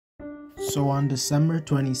So on December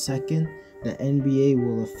 22nd, the NBA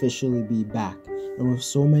will officially be back. And with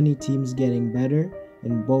so many teams getting better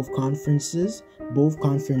in both conferences, both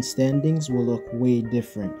conference standings will look way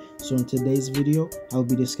different. So in today's video, I'll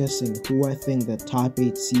be discussing who I think the top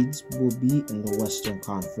 8 seeds will be in the Western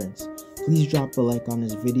Conference. Please drop a like on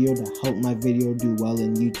this video to help my video do well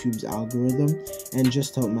in YouTube's algorithm and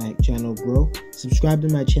just help my channel grow. Subscribe to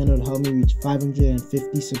my channel to help me reach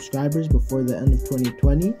 550 subscribers before the end of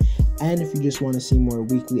 2020. And if you just want to see more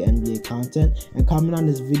weekly NBA content, and comment on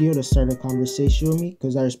this video to start a conversation with me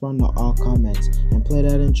because I respond to all comments. And play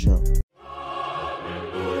that intro.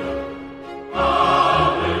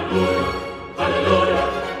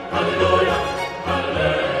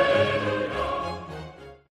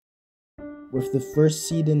 With the first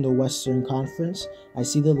seed in the Western Conference, I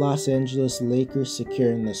see the Los Angeles Lakers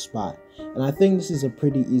securing the spot. And I think this is a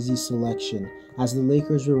pretty easy selection, as the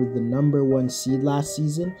Lakers were the #1 seed last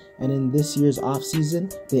season, and in this year's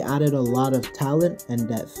offseason, they added a lot of talent and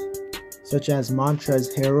depth, such as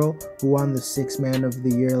Montrezl Harrell, who won the 6th Man of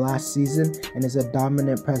the Year last season and is a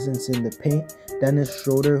dominant presence in the paint. Dennis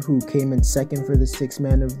Schroeder, who came in second for the 6th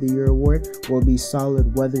Man of the Year award, will be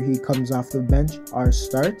solid whether he comes off the bench or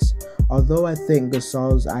starts. Although I think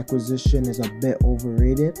Gasol's acquisition is a bit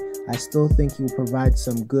overrated, I still think he will provide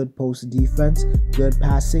some good post defense, good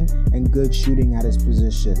passing, and good shooting at his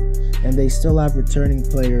position. And they still have returning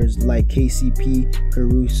players like KCP,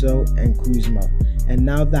 Caruso, and Kuzma. And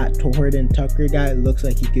now that Horton Tucker guy looks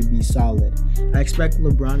like he could be solid. I expect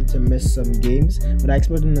LeBron to miss some games, but I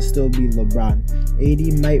expect him to still be LeBron.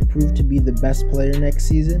 AD might prove to be the best player next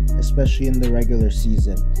season, especially in the regular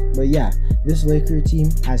season. But yeah, this Laker team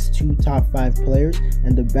has 2 top 5 players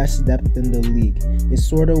and the best depth in the league. It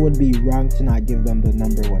sorta would be wrong to not give them the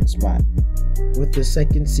 #1 spot. With the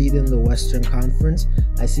 2nd seed in the Western Conference,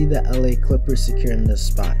 I see the LA Clippers securing this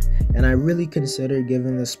spot. And I really considered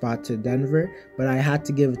giving the spot to Denver, but I had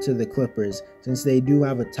to give it to the Clippers since they do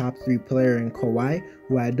have a top 3 player in Kawhi,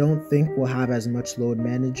 who I don't think will have as much load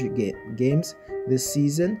management games this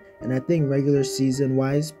season. And I think regular season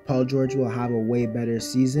wise, Paul George will have a way better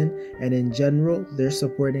season. And in general, their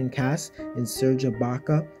supporting cast in Serge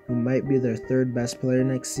Ibaka, who might be their 3rd best player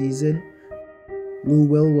next season. Lou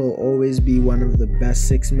will always be one of the best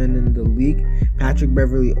 6 men in the league. Patrick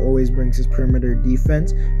Beverley always brings his perimeter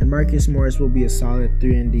defense, and Marcus Morris will be a solid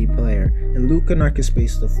 3-and-D player, and Luke Kennard can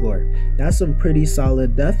space the floor. That's some pretty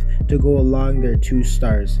solid depth to go along their 2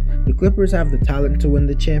 stars. The Clippers have the talent to win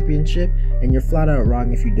the championship, and you're flat out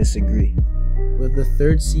wrong if you disagree. With the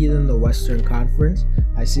 3rd seed in the Western Conference,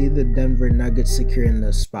 I see the Denver Nuggets securing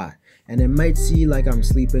this spot. And it might seem like I'm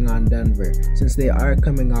sleeping on Denver since they are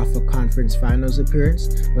coming off a conference finals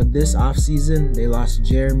appearance, but this offseason they lost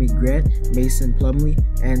Jeremy Grant, Mason Plumlee,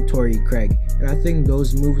 and Torrey Craig, and I think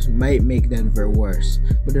those moves might make Denver worse.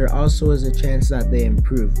 But there also is a chance that they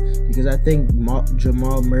improve because I think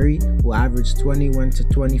Jamal Murray will average 21 to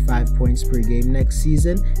 25 points per game next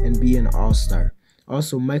season and be an all-star.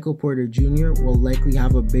 Also, Michael Porter Jr. will likely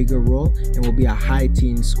have a bigger role and will be a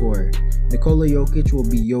high-teen scorer. Nikola Jokic will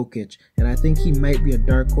be Jokic, and I think he might be a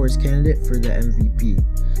dark horse candidate for the MVP.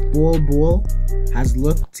 Bol has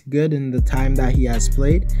looked good in the time that he has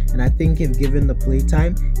played, and I think if given the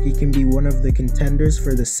playtime, he can be one of the contenders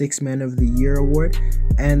for the 6th Man of the Year award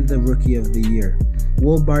and the Rookie of the Year.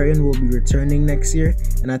 Will Barton will be returning next year,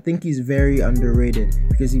 and I think he's very underrated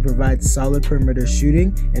because he provides solid perimeter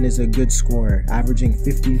shooting and is a good scorer, averaging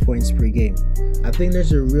 15 points per game. I think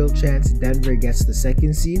there's a real chance Denver gets the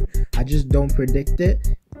 2nd seed. I just don't predict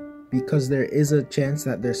it because there is a chance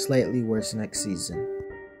that they're slightly worse next season.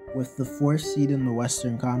 With the 4th seed in the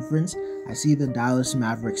Western Conference, I see the Dallas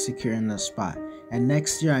Mavericks securing the spot. And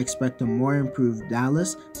next year I expect a more improved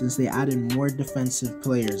Dallas since they added more defensive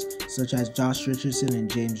players such as Josh Richardson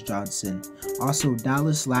and James Johnson. Also,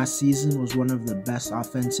 Dallas last season was one of the best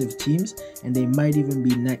offensive teams, and they might even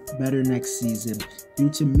be better next season due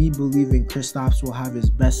to me believing Kristaps will have his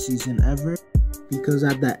best season ever, because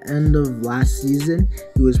at the end of last season,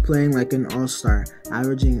 he was playing like an all-star,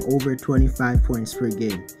 averaging over 25 points per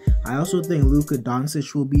game. I also think Luka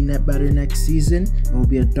Doncic will be better next season and will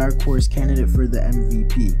be a dark horse candidate for the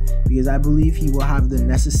MVP because I believe he will have the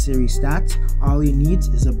necessary stats. All he needs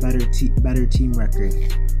is a better team record.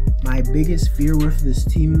 My biggest fear with this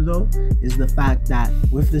team though is the fact that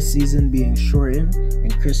with the season being shortened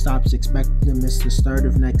and Kristaps expected to miss the start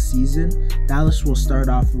of next season, Dallas will start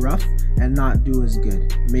off rough and not do as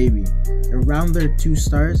good, maybe. Around their 2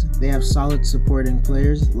 stars, they have solid supporting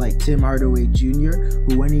players like Tim Hardaway Jr.,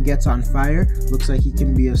 who when he gets on fire, looks like he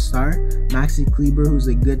can be a star, Maxi Kleber, who's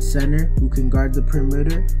a good center who can guard the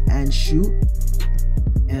perimeter and shoot,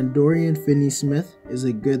 And Dorian Finney-Smith is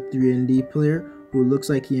a good 3-and-D player who looks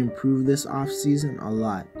like he improved this offseason a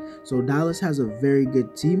lot. So Dallas has a very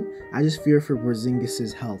good team. I just fear for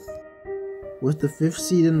Porzingis' health. With the 5th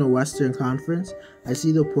seed in the Western Conference, I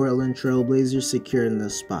see the Portland Trail Blazers securing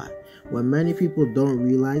this spot. What many people don't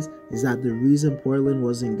realize is that the reason Portland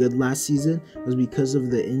wasn't good last season was because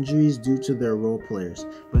of the injuries due to their role players.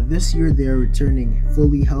 But this year they are returning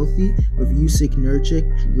fully healthy, with Jusuf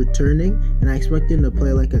Nurkic returning, and I expect him to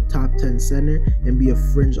play like a top 10 center and be a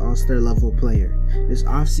fringe all-star level player. This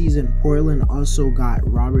offseason, Portland also got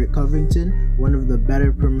Robert Covington, one of the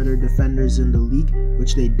better perimeter defenders in the league,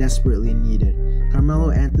 which they desperately needed.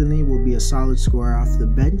 Carmelo Anthony will be a solid scorer off the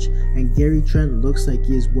bench, and Gary Trent looks like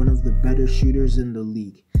he is one of the better shooters in the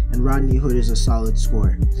league, and Rodney Hood is a solid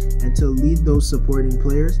scorer. And to lead those supporting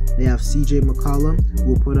players, they have CJ McCollum,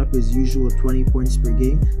 who will put up his usual 20 points per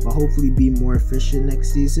game, but hopefully be more efficient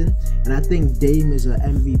next season. And I think Dame is an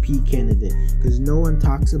MVP candidate, because no one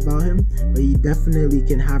talks about him, but he definitely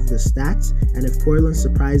can have the stats, and if Portland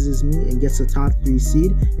surprises me and gets a top 3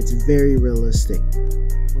 seed, it's very realistic.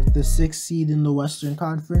 With the 6th seed in the Western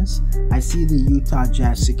Conference, I see the Utah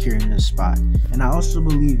Jazz securing this spot, and I also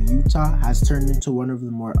believe Utah has turned into one of the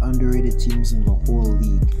more underrated teams in the whole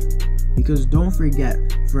league. Because don't forget,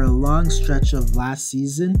 for a long stretch of last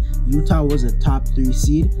season, Utah was a top 3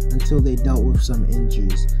 seed until they dealt with some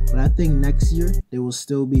injuries. But I think next year, they will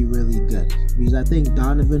still be really good, because I think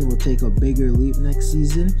Donovan will take a bigger leap next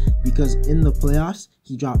season, because in the playoffs,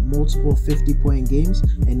 he dropped multiple 50-point games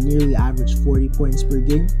and nearly averaged 40 points per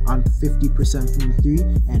game on 50% from the 3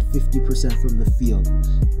 and 50% from the field.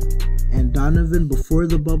 And Donovan, before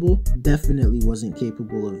the bubble, definitely wasn't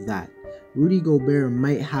capable of that. Rudy Gobert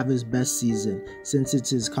might have his best season since it's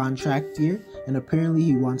his contract year, and apparently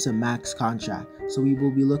he wants a max contract, so he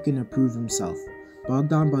will be looking to prove himself.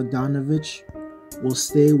 Bogdan Bogdanovic will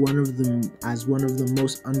stay as one of the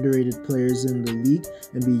most underrated players in the league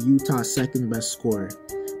and be Utah's 2nd best scorer.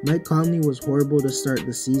 Mike Conley was horrible to start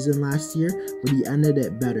the season last year, but he ended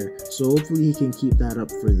it better, so hopefully he can keep that up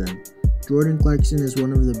for them. Jordan Clarkson is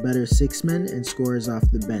one of the better 6 men and scorers off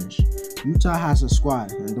the bench. Utah has a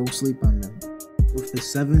squad, and don't sleep on them. With the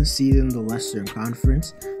 7th seed in the Western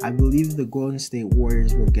Conference, I believe the Golden State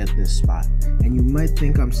Warriors will get this spot. And you might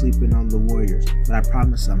think I'm sleeping on the Warriors, but I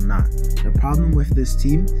promise I'm not. The problem with this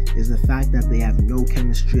team is the fact that they have no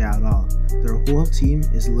chemistry at all. Their whole team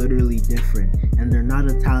is literally different, and they're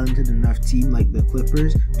not a talented enough team like the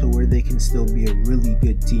Clippers to where they can still be a really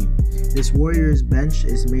good team. This Warriors bench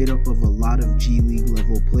is made up of a lot of G League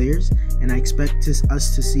level players, and I expect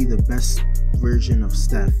us to see the best version of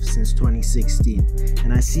Steph since 2016,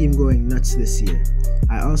 and I see him going nuts this year.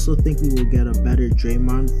 I also think we will get a better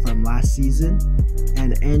Draymond from last season,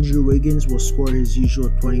 and Andrew Wiggins will score his usual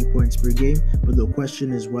 20 points per game, but the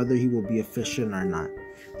question is whether he will be efficient or not.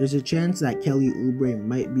 There's a chance that Kelly Oubre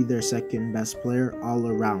might be their 2nd best player all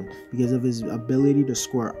around because of his ability to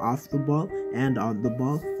score off the ball and on the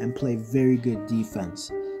ball and play very good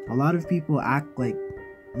defense. A lot of people act like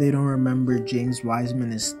they don't remember James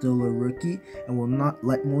Wiseman is still a rookie and will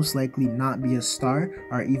most likely not be a star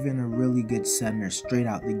or even a really good center straight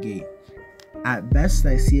out the gate. At best,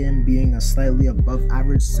 I see him being a slightly above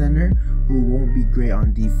average center who won't be great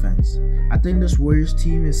on defense. I think this Warriors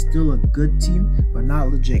team is still a good team, but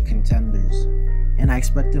not legit contenders, and I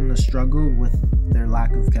expect them to struggle with their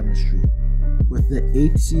lack of chemistry. With the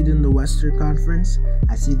 8th seed in the Western Conference,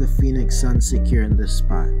 I see the Phoenix Suns securing this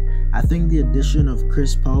spot. I think the addition of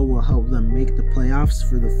Chris Paul will help them make the playoffs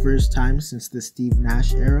for the first time since the Steve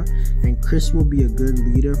Nash era, and Chris will be a good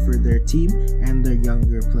leader for their team and their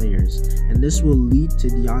younger players. And this will lead to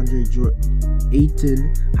DeAndre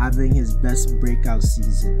Ayton having his best breakout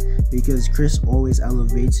season, because Chris always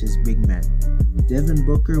elevates his big men. Devin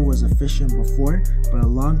Booker was efficient before, but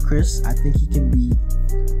along Chris, I think he can be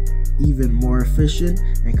even more efficient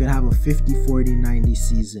and could have a 50-40-90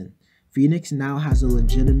 season. Phoenix now has a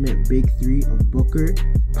legitimate big 3 of Booker,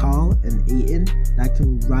 Paul, and Ayton that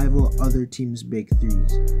can rival other teams' big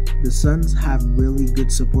 3s. The Suns have really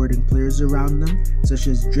good supporting players around them, such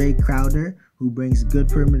as Jay Crowder, who brings good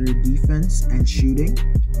perimeter defense and shooting,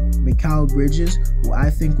 Mikal Bridges, who I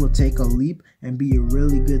think will take a leap and be a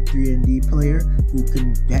really good 3-and-D player who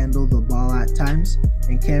can handle the ball at times,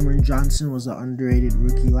 and Cameron Johnson was an underrated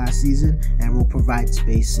rookie last season and will provide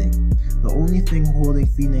spacing. The only thing holding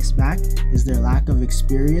Phoenix back is their lack of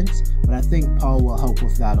experience, but I think Paul will help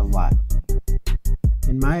with that a lot.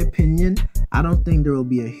 In my opinion, I don't think there will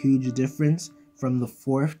be a huge difference from the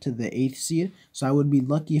 4th to the 8th seed, so I would be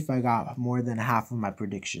lucky if I got more than half of my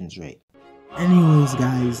predictions right. Anyways,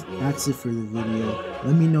 guys, that's it for the video.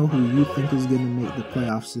 Let me know who you think is going to make the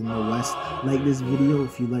playoffs in the West. Like this video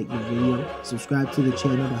if you like the video. Subscribe to the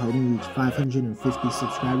channel to help me reach 550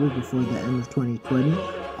 subscribers before the end of 2020.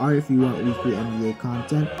 Or if you want weekly NBA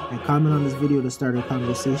content. And comment on this video to start a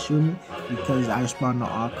conversation with me, because I respond to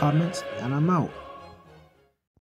all comments. And I'm out.